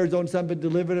not spare his own Son but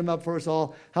delivered him up for us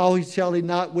all, how shall he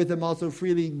not with him also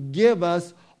freely give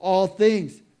us all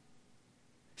things?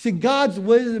 See, God's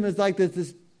wisdom is like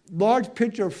this large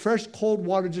pitcher of fresh cold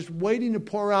water just waiting to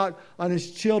pour out on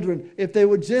his children if they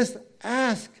would just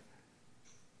ask.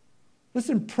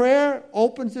 Listen, prayer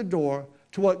opens the door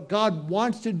to what God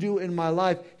wants to do in my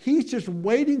life. He's just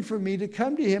waiting for me to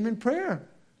come to him in prayer.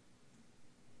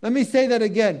 Let me say that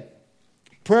again.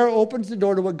 Prayer opens the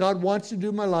door to what God wants to do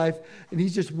in my life, and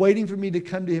he's just waiting for me to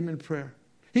come to him in prayer.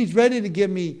 He's ready to give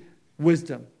me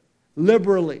wisdom,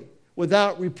 liberally,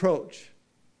 without reproach.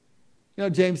 You know,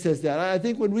 James says that. I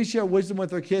think when we share wisdom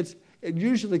with our kids, it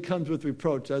usually comes with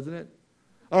reproach, doesn't it?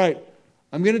 All right,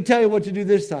 I'm going to tell you what to do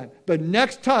this time. But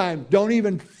next time, don't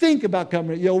even think about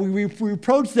coming. You know, we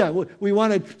reproach them. We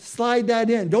want to slide that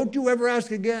in. Don't you ever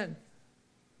ask again.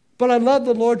 But I love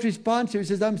the Lord's response here. He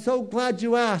says, I'm so glad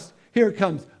you asked. Here it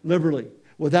comes, liberally,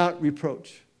 without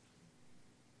reproach.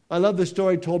 I love the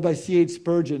story told by C.H.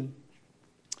 Spurgeon.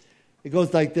 It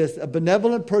goes like this. A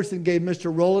benevolent person gave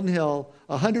Mr. Rowland Hill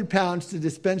 100 pounds to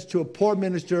dispense to a poor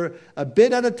minister a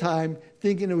bit at a time,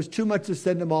 thinking it was too much to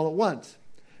send him all at once.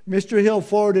 Mr. Hill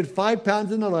forwarded 5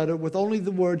 pounds in a letter with only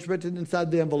the words written inside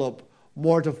the envelope,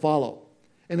 more to follow.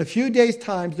 In a few days'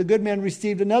 time, the good man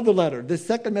received another letter. This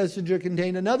second messenger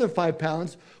contained another 5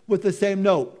 pounds with the same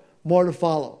note, more to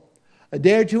follow. A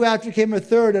day or two after came a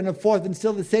third and a fourth, and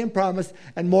still the same promise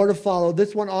and more to follow.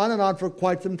 This went on and on for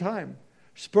quite some time.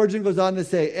 Spurgeon goes on to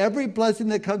say, every blessing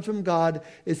that comes from God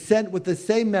is sent with the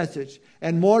same message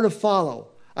and more to follow.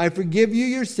 I forgive you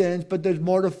your sins, but there's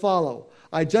more to follow.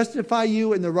 I justify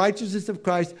you in the righteousness of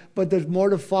Christ, but there's more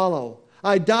to follow.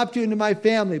 I adopt you into my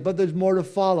family, but there's more to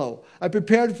follow. I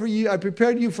prepared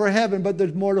you for heaven, but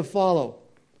there's more to follow.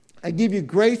 I give you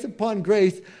grace upon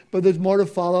grace, but there's more to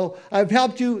follow. I've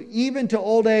helped you even to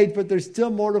old age, but there's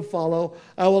still more to follow.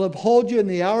 I will uphold you in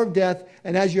the hour of death,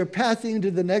 and as you're passing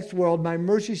into the next world, my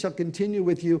mercy shall continue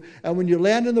with you. And when you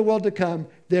land in the world to come,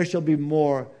 there shall be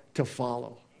more to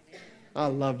follow. I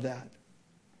love that.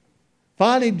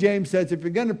 Finally, James says, if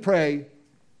you're going to pray, it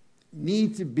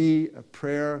needs to be a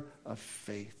prayer of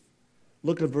faith.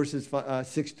 Look at verses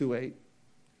 6 through 8.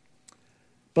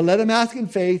 But let him ask in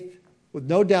faith, with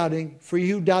no doubting, for he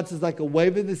who doubts is like a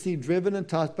wave of the sea driven and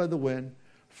tossed by the wind.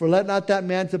 For let not that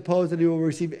man suppose that he will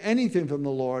receive anything from the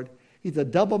Lord. He's a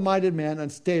double-minded man,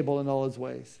 unstable in all his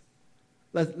ways.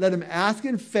 Let him ask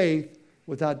in faith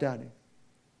without doubting.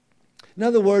 In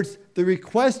other words, the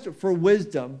request for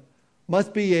wisdom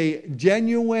must be a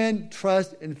genuine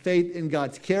trust and faith in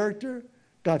God's character,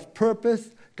 God's purpose,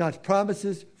 God's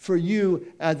promises for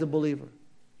you as a believer.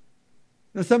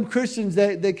 Now, some Christians,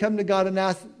 they come to God and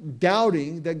ask,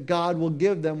 doubting that God will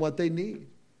give them what they need.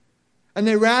 And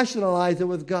they rationalize it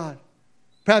with God.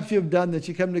 Perhaps you've done this.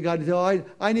 You come to God and say, oh,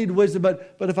 I need wisdom,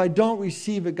 but if I don't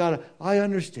receive it, God, I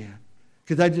understand.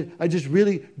 Because I just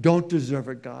really don't deserve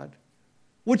it, God.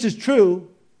 Which is true,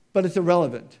 but it's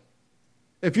irrelevant.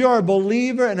 If you are a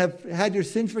believer and have had your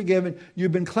sins forgiven,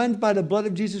 you've been cleansed by the blood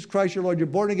of Jesus Christ, your Lord, you're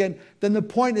born again, then the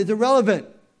point is irrelevant.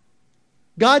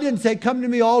 God didn't say, come to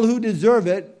me all who deserve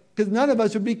it, because none of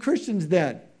us would be Christians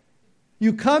then.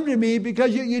 You come to me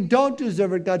because you don't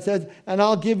deserve it, God says, and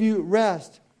I'll give you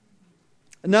rest.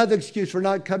 Another excuse for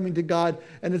not coming to God,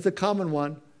 and it's a common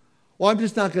one. Well, I'm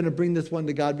just not going to bring this one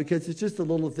to God because it's just a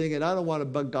little thing, and I don't want to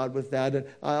bug God with that, and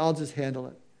I'll just handle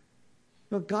it.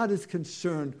 No, God is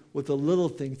concerned with the little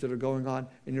things that are going on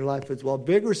in your life as well.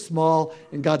 Big or small,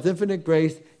 in God's infinite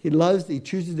grace, He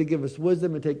chooses to give us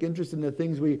wisdom and take interest in the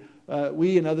things we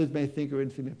and others may think are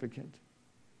insignificant.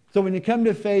 So when you come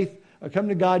to faith, or come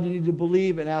to God, you need to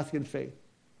believe and ask in faith.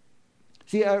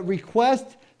 See, a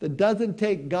request that doesn't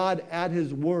take God at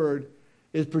His word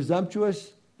is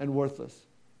presumptuous and worthless.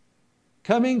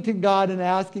 Coming to God and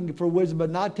asking for wisdom, but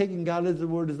not taking God as the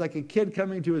word, is like a kid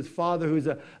coming to his father who's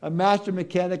a master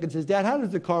mechanic and says, Dad, how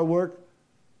does the car work?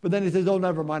 But then he says, oh,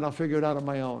 never mind, I'll figure it out on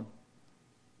my own.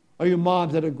 Or your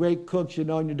moms that are great cooks, and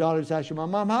your daughters ask your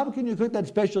Mom, how can you cook that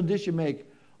special dish you make?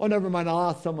 Oh, never mind,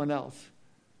 I'll ask someone else.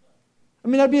 I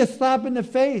mean, that'd be a slap in the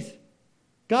face.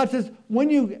 God says, when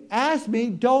you ask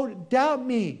me, don't doubt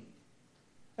me.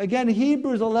 Again,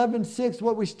 Hebrews 11:6,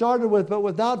 what we started with, but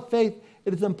without faith,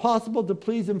 it is impossible to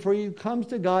please Him, for he who comes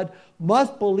to God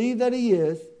must believe that He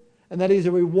is, and that He is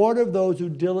a rewarder of those who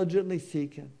diligently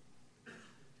seek Him.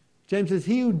 James says,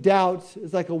 he who doubts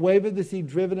is like a wave of the sea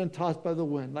driven and tossed by the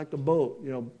wind, like a boat,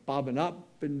 bobbing up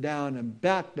and down and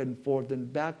back and forth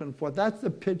and back and forth. That's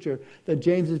the picture that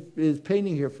James is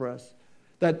painting here for us.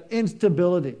 That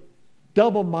instability,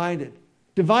 double-minded,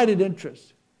 divided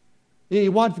interest. He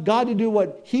wants God to do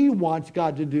what He wants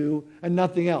God to do and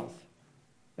nothing else.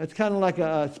 That's kind of like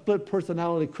a split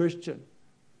personality Christian.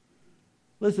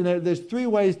 Listen, there's 3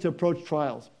 ways to approach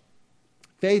trials.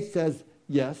 Faith says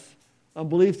yes.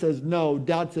 Unbelief says no.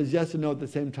 Doubt says yes and no at the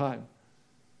same time.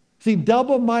 See,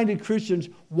 double-minded Christians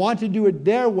want to do it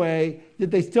their way, yet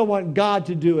they still want God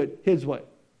to do it His way.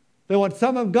 They want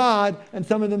some of God and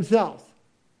some of themselves.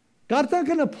 God's not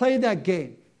going to play that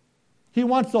game. He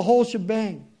wants the whole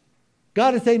shebang.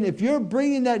 God is saying, if you're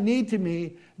bringing that need to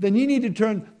me, then you need to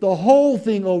turn the whole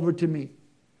thing over to me.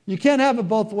 You can't have it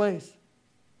both ways.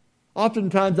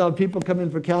 Oftentimes, I'll have people come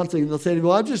in for counseling, and they'll say to me,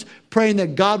 well, I'm just praying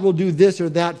that God will do this or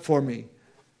that for me.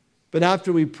 But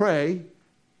after we pray,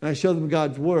 and I show them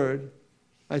God's word,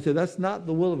 I say, that's not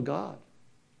the will of God.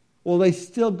 Well, they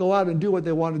still go out and do what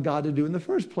they wanted God to do in the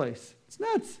first place. It's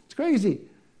nuts. It's crazy.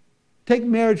 Take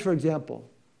marriage, for example.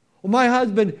 Well, my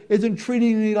husband isn't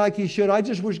treating me like he should. I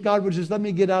just wish God would just let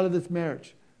me get out of this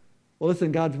marriage. Well,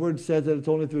 listen, God's word says that it's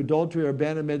only through adultery or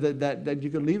abandonment that you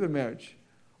can leave a marriage.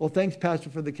 Well, thanks,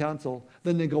 Pastor, for the counsel.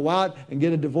 Then they go out and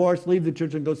get a divorce, leave the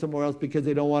church and go somewhere else because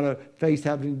they don't want to face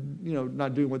having,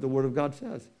 not doing what the Word of God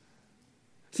says.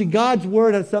 See, God's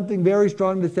Word has something very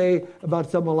strong to say about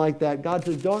someone like that. God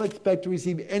says, don't expect to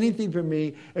receive anything from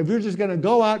me if you're just going to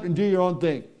go out and do your own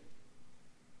thing.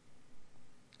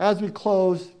 As we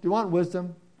close, do you want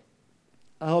wisdom?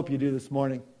 I hope you do this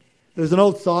morning. There's an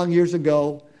old song years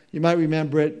ago. You might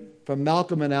remember it from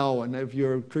Malcolm and Alwyn, if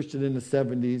you're a Christian in the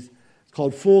 70s. It's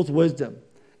called Fool's Wisdom.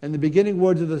 And the beginning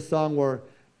words of the song were,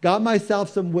 got myself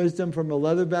some wisdom from a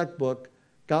leatherback book,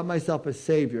 got myself a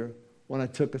Savior when I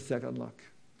took a second look.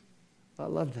 I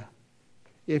love that.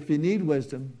 If you need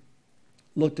wisdom,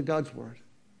 look to God's Word.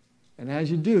 And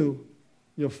as you do,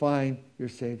 you'll find your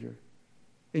Savior.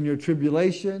 In your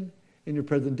tribulation, in your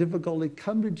present difficulty,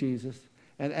 come to Jesus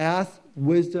and ask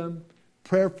wisdom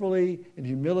prayerfully in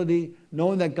humility,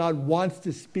 knowing that God wants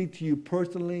to speak to you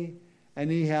personally, and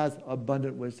He has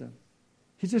abundant wisdom.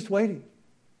 He's just waiting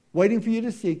for you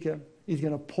to seek Him. He's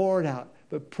going to pour it out.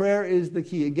 But prayer is the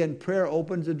key. Again, prayer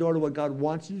opens the door to what God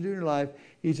wants you to do in your life.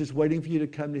 He's just waiting for you to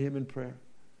come to Him in prayer.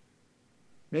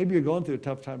 Maybe you're going through a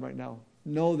tough time right now.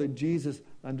 Know that Jesus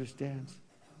understands.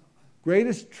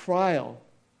 Greatest trial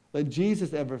that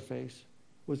Jesus ever faced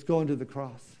was going to the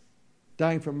cross,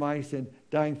 dying for my sin,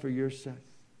 dying for your sin.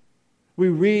 We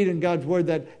read in God's Word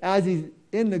that as He's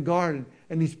in the garden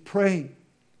and He's praying,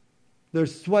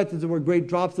 there's sweat, as it were, great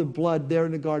drops of blood there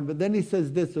in the garden. But then He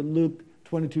says this in Luke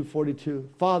 22:42,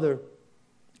 Father,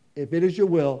 if it is your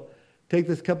will, take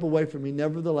this cup away from me.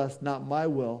 Nevertheless, not my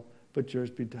will, but yours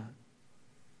be done.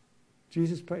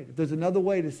 Jesus prayed. If there's another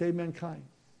way to save mankind,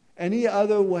 any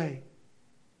other way,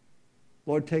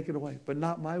 Lord, take it away. But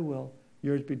not my will,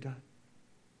 yours be done.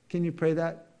 Can you pray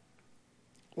that?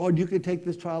 Lord, you can take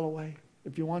this trial away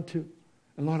if you want to.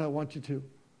 And Lord, I want you to.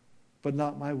 But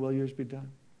not my will, yours be done.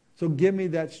 So give me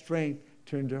that strength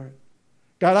to endure it.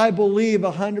 God, I believe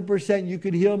 100% you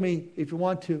could heal me if you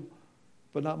want to.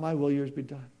 But not my will, yours be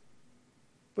done.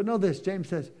 But know this, James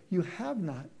says, you have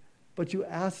not, but you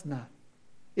ask not.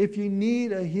 If you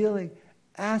need a healing,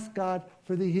 ask God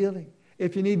for the healing.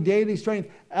 If you need daily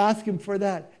strength, ask Him for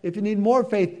that. If you need more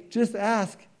faith, just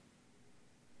ask.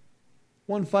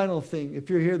 One final thing, if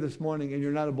you're here this morning and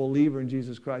you're not a believer in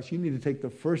Jesus Christ, you need to take the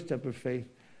first step of faith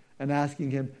and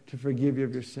asking Him to forgive you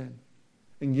of your sin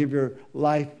and give your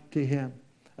life to Him.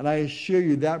 And I assure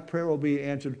you that prayer will be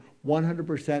answered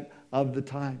 100% of the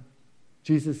time.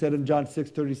 Jesus said in John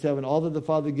 6:37, all that the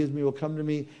Father gives me will come to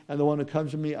me, and the one who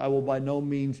comes to me I will by no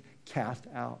means cast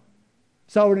out.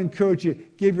 So I would encourage you,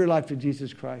 give your life to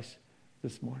Jesus Christ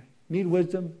this morning. Need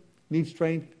wisdom, need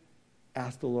strength,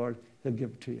 ask the Lord. He'll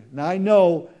give it to you. Now I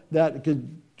know that because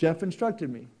Jeff instructed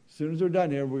me. As soon as we're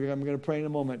done here, I'm going to pray in a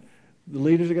moment. The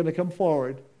leaders are going to come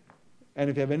forward. And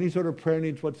if you have any sort of prayer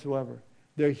needs whatsoever,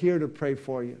 they're here to pray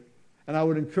for you. And I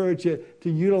would encourage you to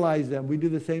utilize them. We do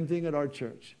the same thing at our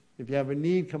church. If you have a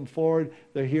need, come forward.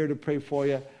 They're here to pray for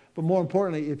you. But more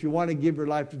importantly, if you want to give your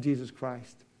life to Jesus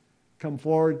Christ, come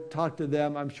forward, talk to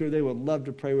them. I'm sure they would love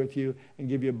to pray with you and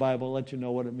give you a Bible and let you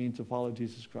know what it means to follow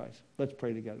Jesus Christ. Let's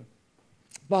pray together.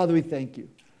 Father, we thank you.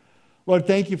 Lord,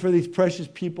 thank you for these precious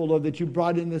people, Lord, that you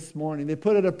brought in this morning. They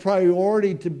put it a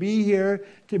priority to be here,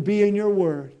 to be in your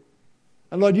word.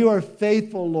 And Lord, you are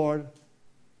faithful, Lord,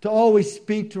 to always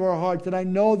speak to our hearts. And I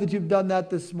know that you've done that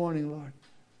this morning, Lord.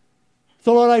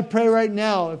 So, Lord, I pray right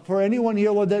now for anyone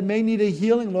here, Lord, that may need a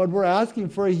healing, Lord. We're asking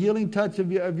for a healing touch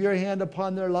of your hand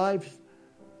upon their lives.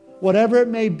 Whatever it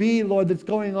may be, Lord, that's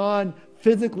going on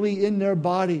physically in their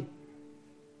body.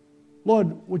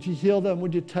 Lord, would you heal them?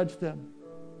 Would you touch them?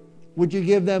 Would you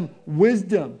give them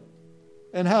wisdom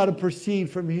and how to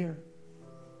proceed from here?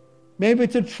 Maybe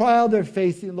it's a trial they're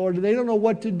facing, Lord, and they don't know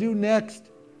what to do next,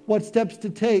 what steps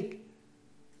to take.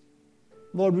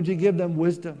 Lord, would you give them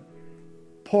wisdom?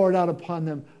 Pour it out upon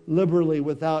them liberally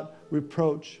without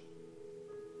reproach.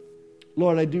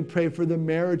 Lord, I do pray for the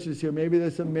marriages here. Maybe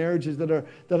there's some marriages that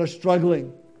are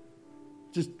struggling.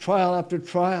 Just trial after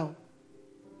trial.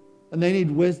 And they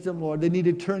need wisdom, Lord. They need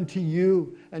to turn to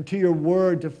you and to your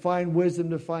word to find wisdom,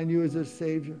 to find you as their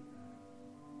Savior.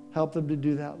 Help them to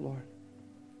do that, Lord.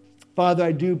 Father,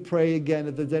 I do pray again,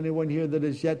 if there's anyone here that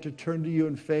is yet to turn to you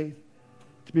in faith,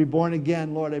 to be born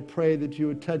again, Lord, I pray that you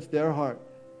would touch their heart,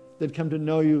 that come to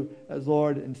know you as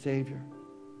Lord and Savior.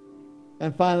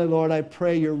 And finally, Lord, I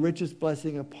pray your richest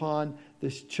blessing upon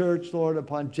this church, Lord,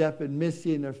 upon Jeff and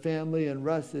Missy and their family, and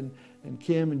Russ and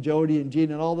Kim and Jody and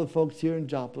Jean and all the folks here in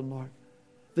Joplin, Lord,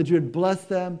 that you would bless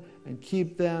them and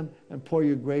keep them and pour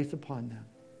your grace upon them.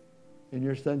 In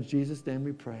your Son, Jesus' name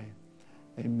we pray.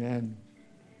 Amen.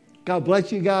 God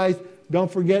bless you guys.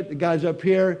 Don't forget, the guys up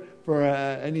here for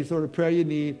any sort of prayer you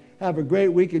need. Have a great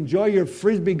week. Enjoy your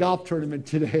Frisbee golf tournament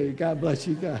today. God bless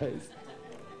you guys.